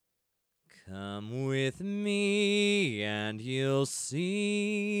Come with me and you'll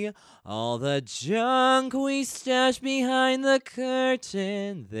see all the junk we stash behind the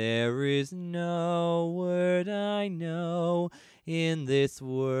curtain. There is no word I know in this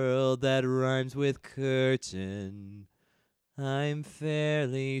world that rhymes with curtain. I'm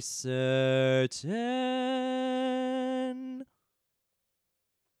fairly certain.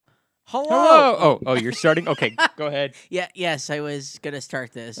 Hello. Oh, you're starting? Okay, go ahead. Yes, I was going to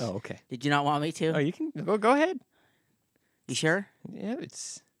start this. Oh, okay. Did you not want me to? Oh, you can go ahead. You sure? Yeah,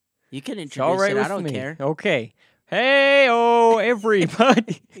 it's You can it's all introduce right it. with I don't me. care. Okay. Hey,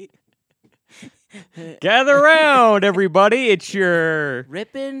 everybody. Gather around, everybody. It's your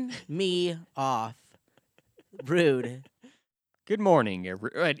Ripping me off. Rude. good morning,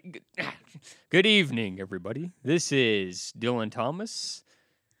 good evening, everybody. This is Dylan Thomas,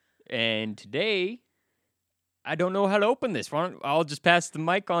 and today I don't know how to open this. I'll just pass the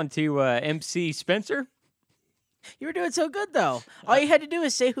mic on to MC Spencer. You were doing so good, though. All you had to do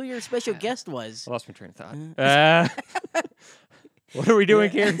is say who your special guest was. I lost my train of thought. What are we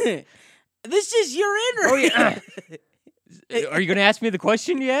doing here? This is your interview. Oh, yeah. Are you going to ask me the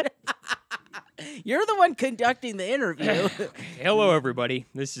question yet? You're the one conducting the interview. Hello, everybody.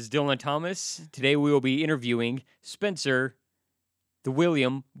 This is Dylan Thomas. Today we will be interviewing Spencer, the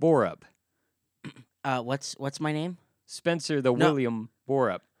William Borup. What's my name? Spencer, the William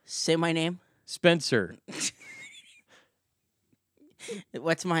Borup. Say my name. Spencer.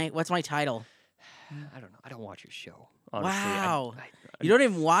 What's my title? I don't know. I don't watch your show. Honestly. Wow. You don't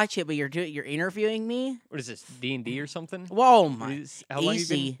even watch it, but you're interviewing me? What is this? D&D or something? Whoa, my. How long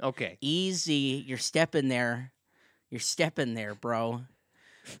Easy. you been? Okay. Easy. You're stepping there. You're stepping there, bro.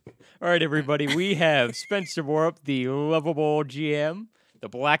 All right, everybody. We have Spencer Borup, the lovable GM, the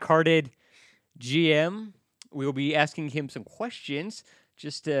black-hearted GM. We will be asking him some questions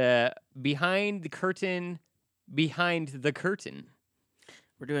just behind the curtain.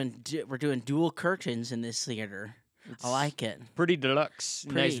 We're doing dual curtains in this theater. I like it. Pretty deluxe,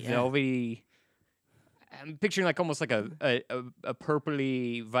 nice Pretty, yeah. velvety. I'm picturing like almost like a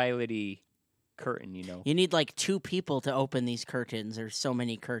purpley, violety curtain, you know. You need like two people to open these curtains. There's so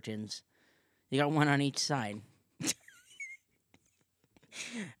many curtains. You got one on each side.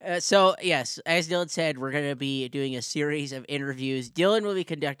 So, yes, as Dylan said, we're going to be doing a series of interviews. Dylan will be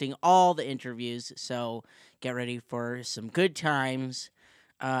conducting all the interviews, so get ready for some good times.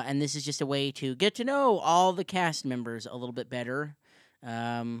 And this is just a way to get to know all the cast members a little bit better.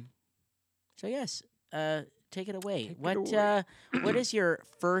 So, yes, take it away. What is your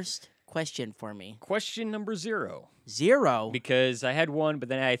first question for me? Question number 0. 0? Because I had one, but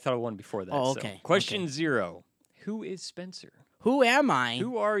then I thought of one before that. Oh, so. okay. Question 0. Who is Spencer? Who am I?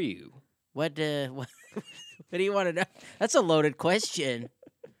 Who are you? What do you want to know? That's a loaded question.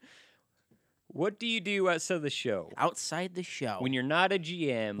 What do you do outside of the show? Outside the show. When you're not a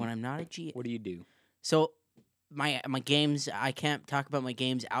GM, When I'm not a GM. what do you do? So, my games, I can't talk about my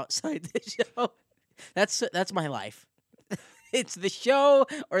games outside the show. That's my life. It's the show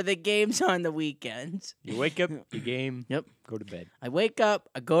or the games on the weekends. You wake up, you game, Yep. go to bed. I wake up,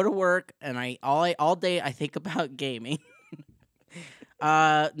 I go to work, and all day I think about gaming.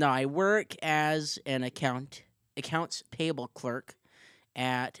 No, I work as an accounts payable clerk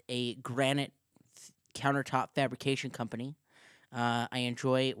at a granite countertop fabrication company. I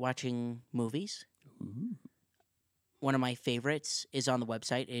enjoy watching movies. Ooh. One of my favorites is on the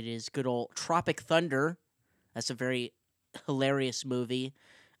website. It is good old Tropic Thunder. That's a very hilarious movie.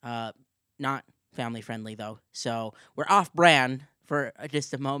 Not family friendly though. So we're off brand for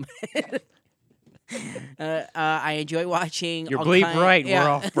just a moment. I enjoy watching. You're all bleep kind- right, we're yeah.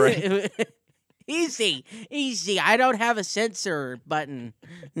 off brand. Easy. I don't have a censor button.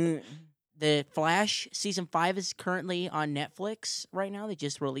 The Flash season 5 is currently on Netflix right now. They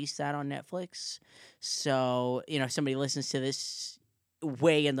just released that on Netflix. So, if somebody listens to this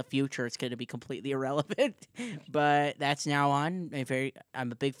way in the future, it's going to be completely irrelevant. But that's now on.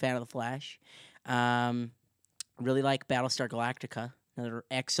 I'm a big fan of the Flash. Really like Battlestar Galactica. Another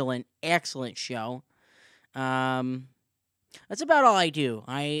excellent show. That's about all I do.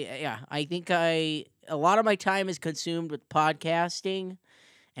 I think a lot of my time is consumed with podcasting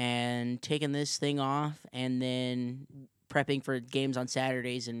and taking this thing off and then prepping for games on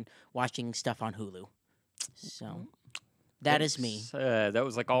Saturdays and watching stuff on Hulu. So that is me. That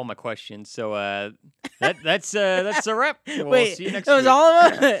was like all my questions. So that's a wrap. We'll Wait, see you next that was week. all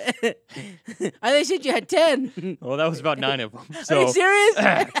of them? I think said you had 10. Well, that was about 9 of them. Are So you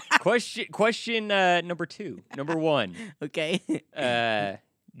serious? question number 2. Number 1. Okay.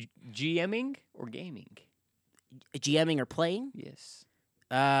 GMing or gaming? GMing or playing? Yes.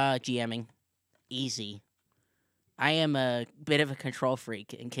 GMing. Easy. I am a bit of a control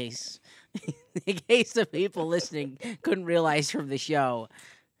freak in case the people listening couldn't realize from the show.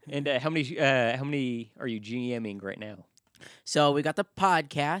 And how many are you GMing right now? So we got the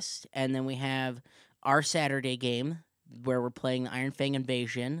podcast, and then we have our Saturday game where we're playing the Iron Fang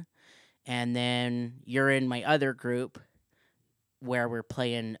Invasion, and then you're in my other group where we're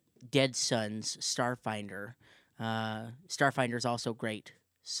playing Dead Suns Starfinder. Starfinder's also great.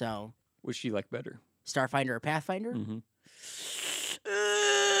 So Which do you like better? Starfinder or Pathfinder? Mm-hmm.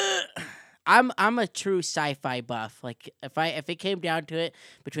 I'm a true sci-fi buff. Like if it came down to it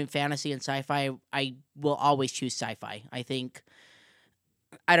between fantasy and sci-fi, I will always choose sci-fi. I think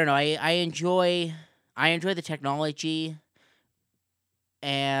I don't know. I enjoy the technology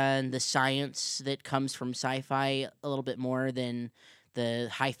and the science that comes from sci-fi a little bit more than the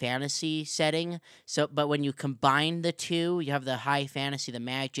high fantasy setting. So, but when you combine the two, you have the high fantasy, the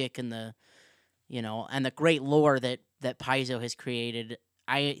magic, and the and the great lore that Paizo has created.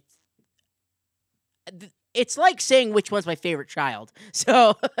 It's like saying which one's my favorite child.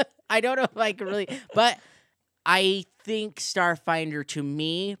 So I don't know if I can really, but I think Starfinder to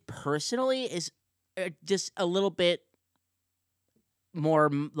me personally is just a little bit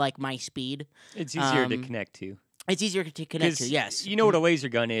more like my speed. It's easier to connect to. It's easier to connect to. Yes, you know what a laser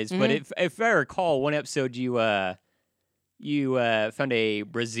gun is, but if I recall, one episode you found a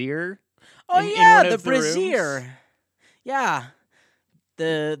brazier. Oh in yeah, one the of brazier. rooms. Yeah.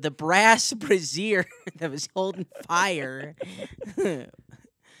 The brass brazier that was holding fire.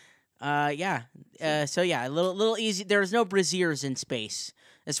 Yeah. So yeah, a little easy. There's no braziers in space,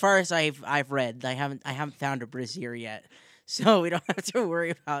 as far as I've read. I haven't found a brazier yet, so we don't have to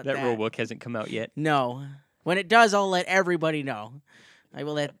worry about that. That rule book hasn't come out yet. No. When it does, I'll let everybody know.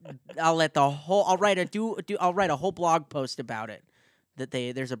 I'll write a whole blog post about it. That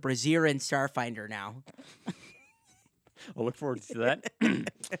there's a brazier in Starfinder now. I'll look forward to that.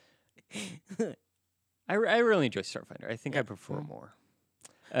 I really enjoy Starfinder. I think I prefer more.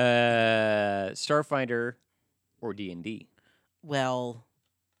 Starfinder or D&D? Well,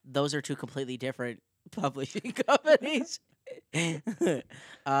 those are two completely different publishing companies.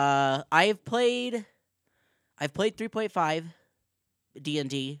 I've played 3.5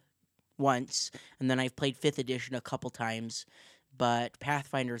 D&D once, and then I've played 5th edition a couple times, but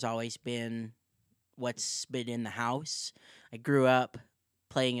Pathfinder's always been what's been in the house. I grew up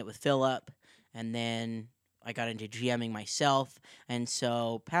playing it with Philip, and then I got into GMing myself, and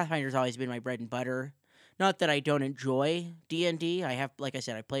so Pathfinder's always been my bread and butter. Not that I don't enjoy D&D. I have, like I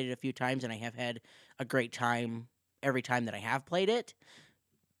said, I played it a few times, and I have had a great time every time that I have played it.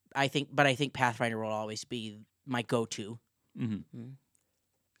 I think Pathfinder will always be my go-to. Mm-hmm.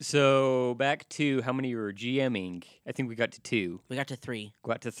 So back to how many you were GMing. I think we got to 2. We got to 3.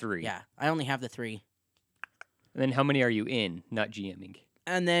 Got to 3. Yeah, I only have the 3. And then how many are you in, not GMing?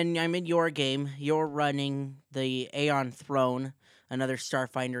 And then I'm in your game. You're running the Aeon Throne, another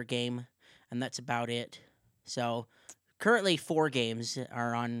Starfinder game, and that's about it. So currently 4 games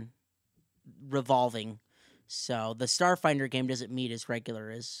are on revolving. So the Starfinder game doesn't meet as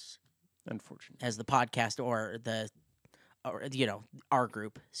regular as Unfortunately, as the podcast or our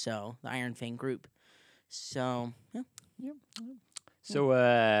group. So the Iron Fang group. So yeah.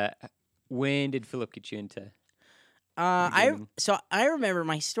 So when did Philip get you into? I remember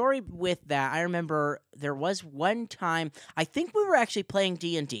my story with that. I remember there was one time, I think we were actually playing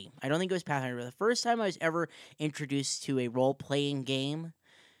D&D. I don't think it was Pathfinder, but the first time I was ever introduced to a role-playing game,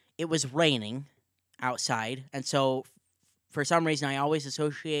 it was raining outside, and so for some reason I always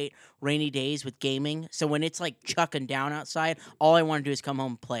associate rainy days with gaming. So when it's like chucking down outside, all I want to do is come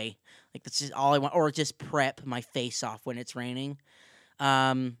home and play. Like that's just all I want, or just prep my face off when it's raining.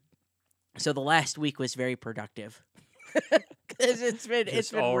 So the last week was very productive. Because it's been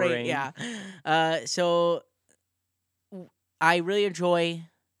all rain. Yeah. So I really enjoy.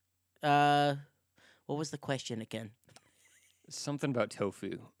 What was the question again? Something about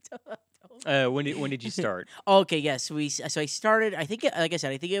tofu. When did you start? Okay, yes. So I started. I think, like I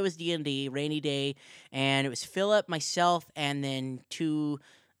said, I think it was D&D rainy day, and it was Philip, myself, and then 2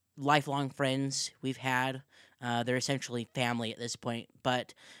 lifelong friends we've had. They're essentially family at this point,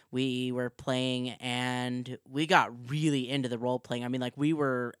 but we were playing and we got really into the role playing. I mean, like we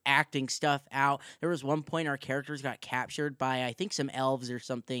were acting stuff out. There was one point our characters got captured by I think some elves or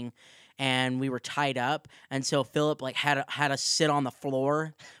something, and we were tied up. And so Philip like had us sit on the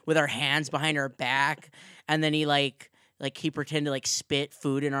floor with our hands behind our back, and then he like he pretended to like spit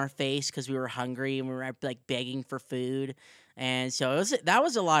food in our face because we were hungry and we were like begging for food. And so that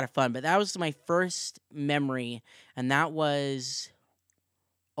was a lot of fun, but that was my first memory, and that was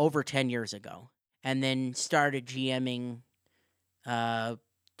over 10 years ago, and then started GMing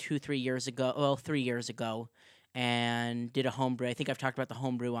 3 years ago. Well, 3 years ago, and did a homebrew. I think I've talked about the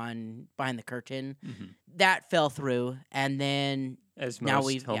homebrew on Behind the Curtain. That fell through, and then As now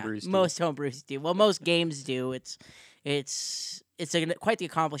most homebrews do. most homebrews do. Well, most games do. It's quite the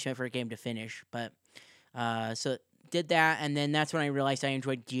accomplishment for a game to finish. But so did that, and then that's when I realized I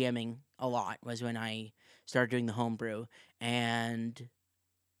enjoyed GMing a lot. Was when I started doing the homebrew and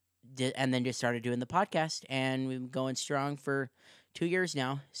then just started doing the podcast, and we've been going strong for 2 years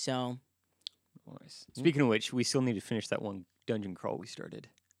now. So Nice. Speaking of which, we still need to finish that one dungeon crawl we started.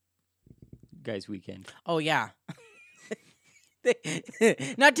 Guys' weekend. oh yeah.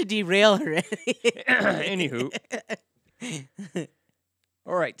 Not to derail her. Anywho.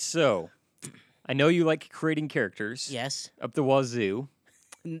 All right, so I know you like creating characters. Yes. Up the wazoo.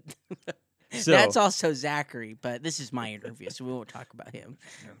 So That's also Zachary, but this is my interview, so we won't talk about him.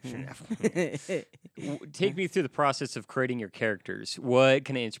 Take me through the process of creating your characters. What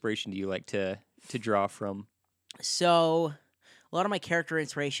kind of inspiration do you like to draw from? So, a lot of my character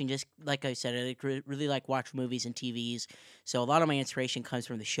inspiration, just like I said, I really like watch movies and TVs. So, a lot of my inspiration comes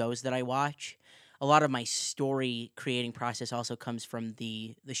from the shows that I watch. A lot of my story creating process also comes from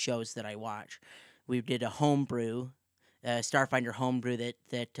the shows that I watch. We did a homebrew, Starfinder homebrew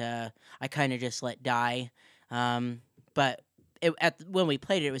that I kind of just let die. But when we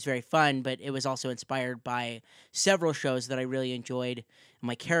played it, it was very fun, but it was also inspired by several shows that I really enjoyed.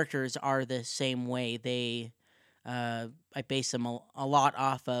 My characters are the same way. I base them a lot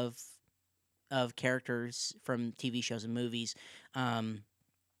off of characters from TV shows and movies, and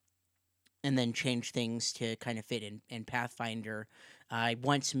then change things to kind of fit in Pathfinder. I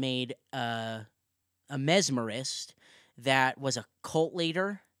once made a mesmerist that was a cult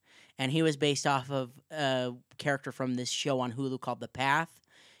leader, and he was based off of a character from this show on Hulu called The Path.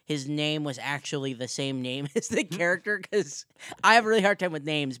 His name was actually the same name as the character, because I have a really hard time with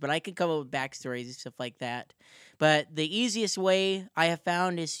names, but I can come up with backstories and stuff like that. But the easiest way I have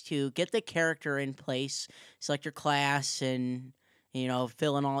found is to get the character in place, select your class, and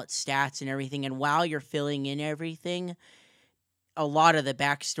fill in all its stats and everything. And while you're filling in everything, a lot of the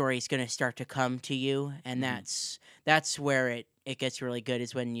backstory is going to start to come to you, and that's where it gets really good,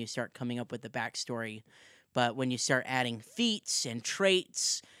 is when you start coming up with the backstory. But when you start adding feats and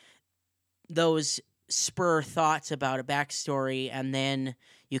traits, those spur thoughts about a backstory, and then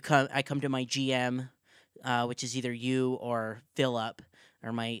I come to my GM, which is either you or Philip,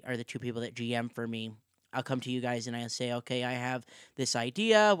 are the two people that GM for me. I'll come to you guys and I'll say, okay, I have this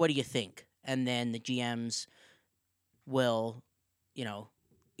idea. What do you think? And then the GMs will,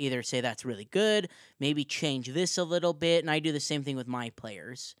 either say that's really good, maybe change this a little bit, and I do the same thing with my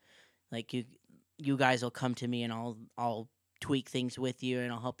players. Like you guys will come to me and I'll tweak things with you,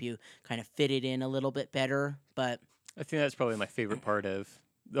 and I'll help you kind of fit it in a little bit better. But I think that's probably my favorite part of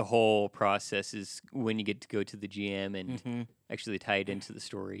the whole process, is when you get to go to the GM and actually tie it into the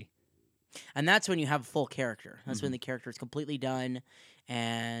story. And that's when you have a full character. That's when the character is completely done,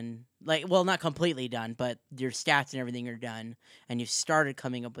 and not completely done, but your stats and everything are done, and you've started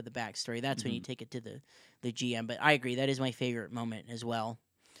coming up with a backstory. That's when you take it to the GM. But I agree, that is my favorite moment as well.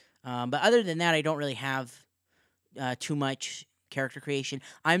 But other than that, I don't really have too much character creation.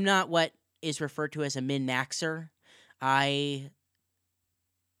 I'm not what is referred to as a min-maxer. I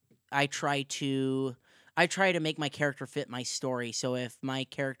try to make my character fit my story. So if my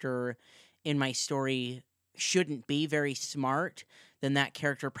character in my story shouldn't be very smart, then that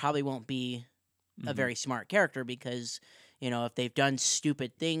character probably won't be a very smart character, because if they've done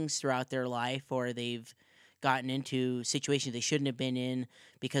stupid things throughout their life, or they've gotten into situations they shouldn't have been in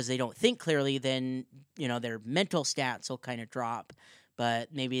because they don't think clearly, then their mental stats will kind of drop. But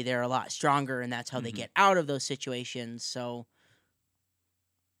maybe they're a lot stronger, and that's how they get out of those situations. So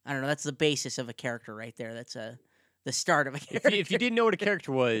I don't know. That's the basis of a character right there. That's the start of a character. If you didn't know what a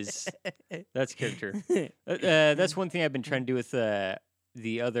character was, that's a character. That's one thing I've been trying to do with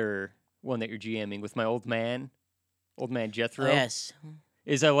the other one that you're GMing, with my old man Jethro. Yes.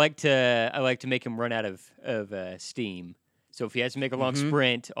 Is I like to make him run out of steam. So if he has to make a long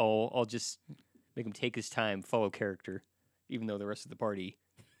sprint, I'll just make him take his time, follow character, even though the rest of the party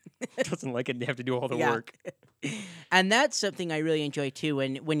doesn't like it and they have to do all the work. And that's something I really enjoy too.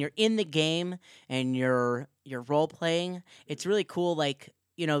 When you're in the game and you're role playing, it's really cool. Like,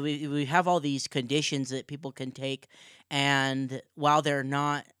 we have all these conditions that people can take, and while they're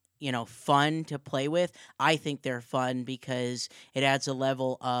not fun to play with, I think they're fun because it adds a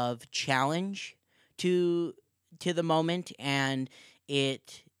level of challenge to the moment, and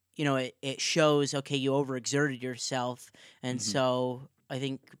it shows, okay, you overexerted yourself, and so I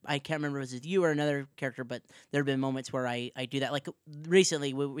think I can't remember if it was with you or another character, but there have been moments where I do that. Like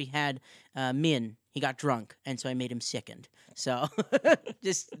recently, we had Min. He got drunk, and so I made him sickened. So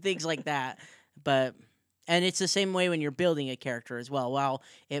just things like that. But and it's the same way when you're building a character as well. While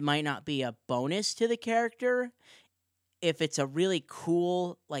it might not be a bonus to the character, if it's a really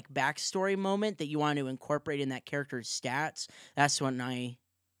cool like backstory moment that you want to incorporate in that character's stats, that's when I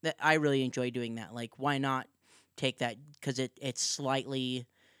really enjoy doing that. Like, why not take that, because it slightly,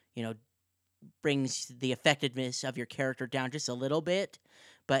 brings the effectiveness of your character down just a little bit,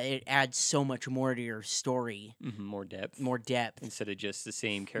 but it adds so much more to your story. More depth. More depth. Instead of just the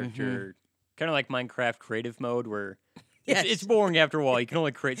same character. Kind of like Minecraft creative mode where Yes. it's boring after a while. You can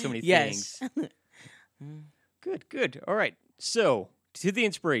only create so many Yes. things. Good. All right. So, to the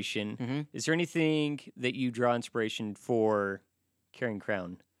inspiration, Mhm. is there anything that you draw inspiration for Carrying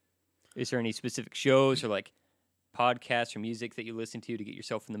Crown? Is there any specific shows or like podcasts or music that you listen to get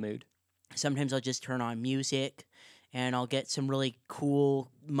yourself in the mood? Sometimes I'll just turn on music and I'll get some really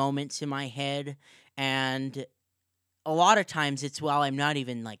cool moments in my head. And a lot of times it's while I'm not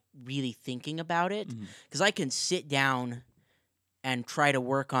even like really thinking about it, because I can sit down and try to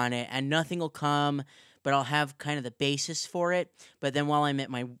work on it and nothing will come, but I'll have kind of the basis for it. But then while I'm at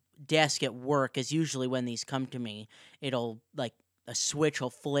my desk at work is usually when these come to me, it'll like a switch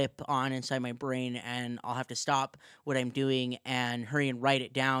will flip on inside my brain and I'll have to stop what I'm doing and hurry and write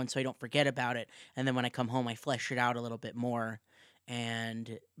it down so I don't forget about it. And then when I come home, I flesh it out a little bit more.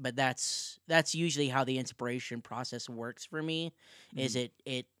 But that's usually how the inspiration process works for me. Is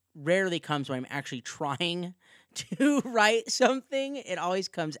it rarely comes when I'm actually trying to write something. It always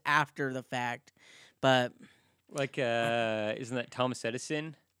comes after the fact. But Like, isn't that Thomas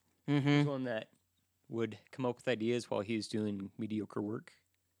Edison? He's one that would come up with ideas while he was doing mediocre work.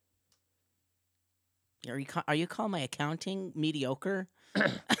 Are you calling my accounting mediocre?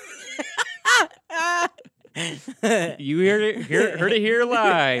 You heard it here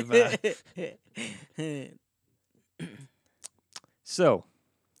live. So,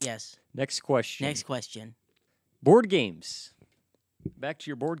 Yes. next question. Next question. Board games. Back to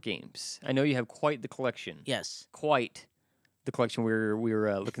your board games. I know you have quite the collection. Yes, Quite the collection. We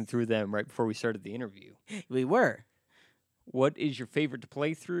were looking through them right before we started the interview. we were. What is your favorite to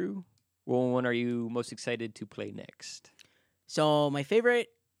play through? What one are you most excited to play next? So my favorite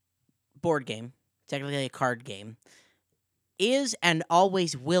board game, technically a card game, is and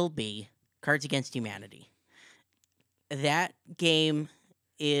always will be Cards Against Humanity. That game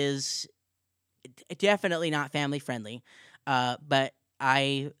is definitely not family friendly, but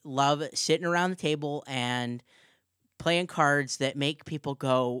I love sitting around the table and playing cards that make people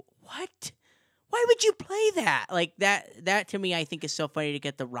go, "What? Why would you play that?" Like that to me, I think is so funny to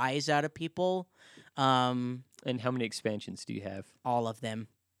get the rise out of people. And how many expansions do you have? All of them.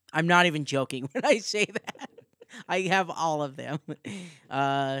 I'm not even joking when I say that. I have all of them.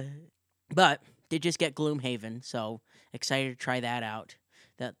 But did just get Gloomhaven, so excited to try that out.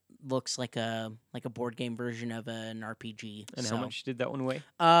 That looks like a board game version of an RPG. And so. how much did that one weigh?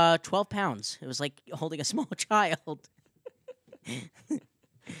 12 pounds. It was like holding a small child. Do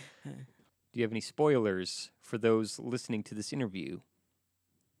you have any spoilers for those listening to this interview?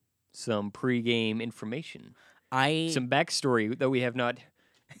 Some pre-game information. Some backstory that we have not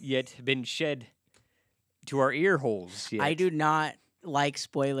yet been shed to our ear holes yet. I do not like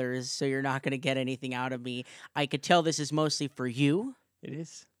spoilers, so you're not going to get anything out of me. I could tell this is mostly for you, It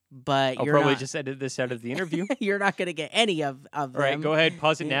is. but I'll you're probably not, just edit this out of the interview. you're not going to get any of them. All right, go ahead.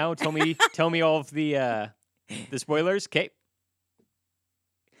 Pause it now. Tell me all of the spoilers. Okay.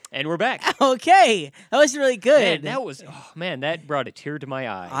 And we're back. Okay, that was really good. Man, that brought a tear to my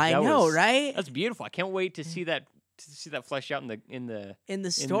eye. I know, right? That's beautiful. I can't wait to see that flesh out in the In the in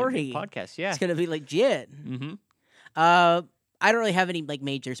the story, podcast. Yeah. it's gonna be legit. Mm-hmm. I don't really have any like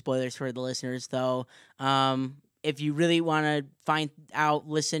major spoilers for the listeners, though. If you really want to find out,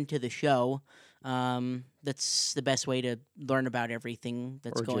 listen to the show. That's the best way to learn about everything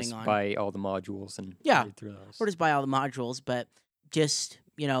that's or going just on. buy all the modules and Yeah. read through those. Or just buy all the modules, but just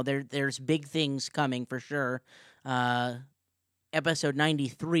there's big things coming for sure. Episode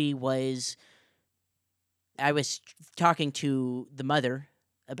 93 was. I was talking to the mother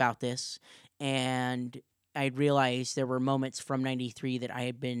about this, and I realized there were moments from 93 that I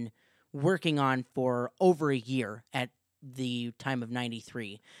had been working on for over a year at the time of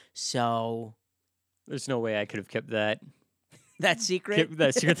 93. So There's no way I could have kept that secret. kept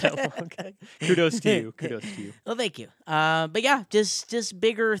that secret that long. Okay. Kudos to you. Well, thank you. But yeah, just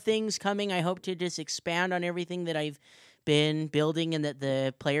bigger things coming. I hope to just expand on everything that I've been building and that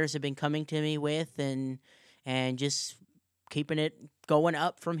the players have been coming to me with, and just keeping it going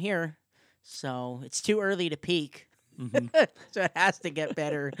up from here. So it's too early to peak. Mhm. So it has to get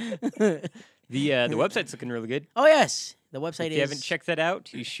better. The website's looking really good. Oh yes, the website If is. you haven't checked that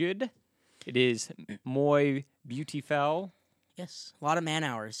out, you should. It is Moi Beautiful. Yes, a lot of man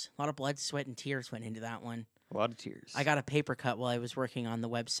hours, a lot of blood, sweat, and tears went into that one. A lot of tears. I got a paper cut while I was working on the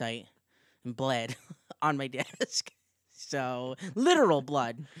website and bled on my desk. So literal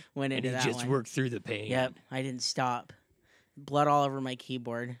blood went and into he that just one. worked through the pain. Yep, I didn't stop. Blood all over my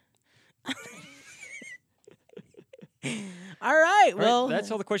keyboard. All right, All right, well, that's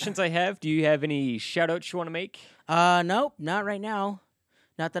all the questions I have. Do you have any shout outs you want to make? nope, not right now.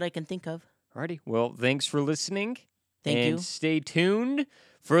 Not that I can think of. Alrighty. Well, thanks for listening. Thank and you. Stay tuned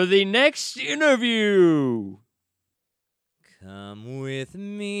for the next interview. Come with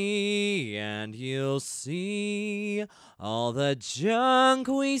me and you'll see all the junk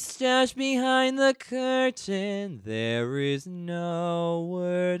we stash behind the curtain. There is no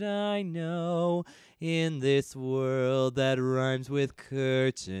word I know in this world that rhymes with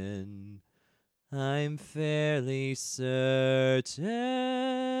curtain. I'm fairly certain.